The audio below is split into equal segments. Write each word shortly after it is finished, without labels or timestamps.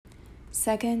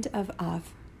2nd of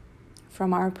Av,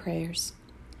 from our prayers.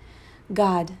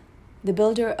 God, the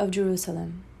builder of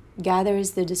Jerusalem,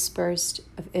 gathers the dispersed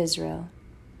of Israel.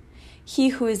 He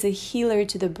who is a healer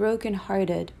to the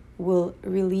broken-hearted will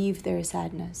relieve their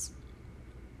sadness.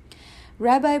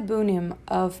 Rabbi Bunim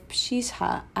of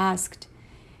Pshisha asked,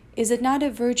 "Is it not a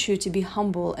virtue to be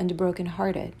humble and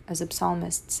broken-hearted, as the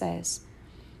psalmist says?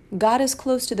 God is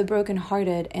close to the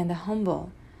broken-hearted and the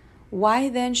humble. Why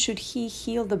then should he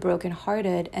heal the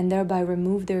broken-hearted and thereby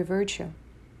remove their virtue?"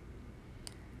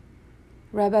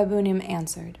 Rabbi Bunim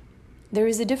answered, "There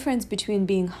is a difference between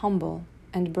being humble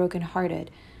and broken-hearted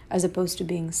as opposed to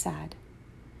being sad.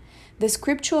 The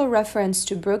scriptural reference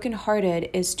to broken-hearted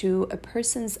is to a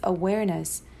person's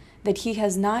awareness that he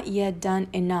has not yet done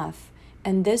enough,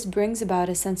 and this brings about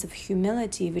a sense of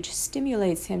humility which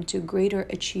stimulates him to greater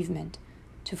achievement,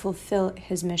 to fulfill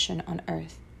his mission on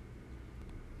earth.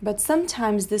 But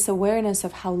sometimes this awareness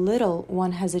of how little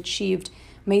one has achieved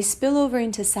may spill over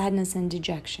into sadness and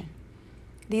dejection.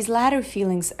 These latter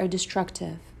feelings are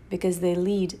destructive because they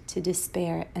lead to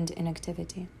despair and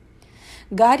inactivity.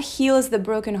 God heals the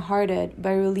broken-hearted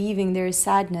by relieving their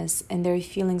sadness and their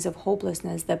feelings of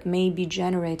hopelessness that may be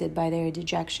generated by their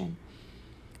dejection.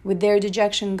 With their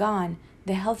dejection gone,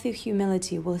 the healthy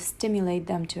humility will stimulate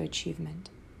them to achievement.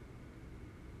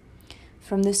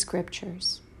 From the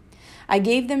scriptures, I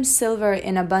gave them silver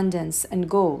in abundance and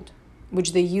gold,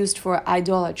 which they used for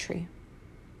idolatry.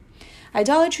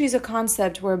 Idolatry is a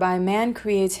concept whereby man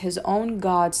creates his own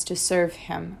gods to serve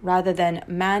him, rather than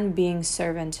man being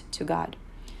servant to God.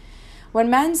 When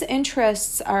man's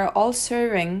interests are all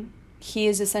serving, he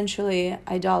is essentially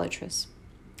idolatrous.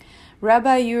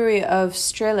 Rabbi Yuri of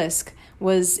Strelisk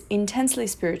was intensely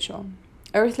spiritual.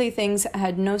 Earthly things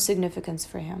had no significance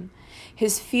for him.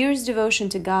 His fierce devotion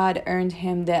to God earned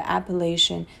him the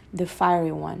appellation the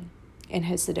Fiery One in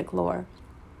Hasidic lore.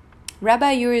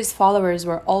 Rabbi Yuri's followers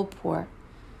were all poor.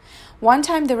 One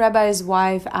time the rabbi's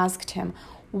wife asked him,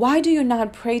 "Why do you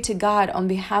not pray to God on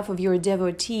behalf of your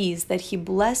devotees that he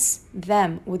bless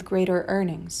them with greater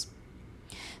earnings?"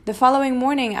 The following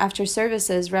morning after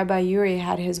services, Rabbi Yuri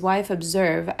had his wife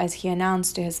observe as he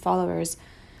announced to his followers,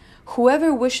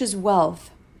 "Whoever wishes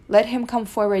wealth, let him come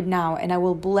forward now, and I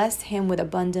will bless him with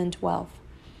abundant wealth."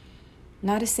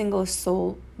 Not a single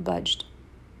soul budged.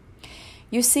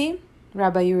 "You see,"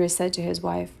 Rabbi Yuri said to his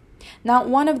wife, "not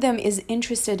one of them is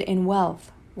interested in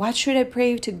wealth. Why should I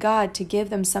pray to God to give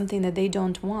them something that they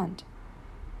don't want?"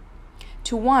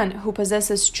 To one who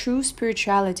possesses true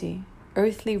spirituality,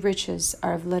 earthly riches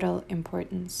are of little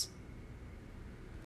importance.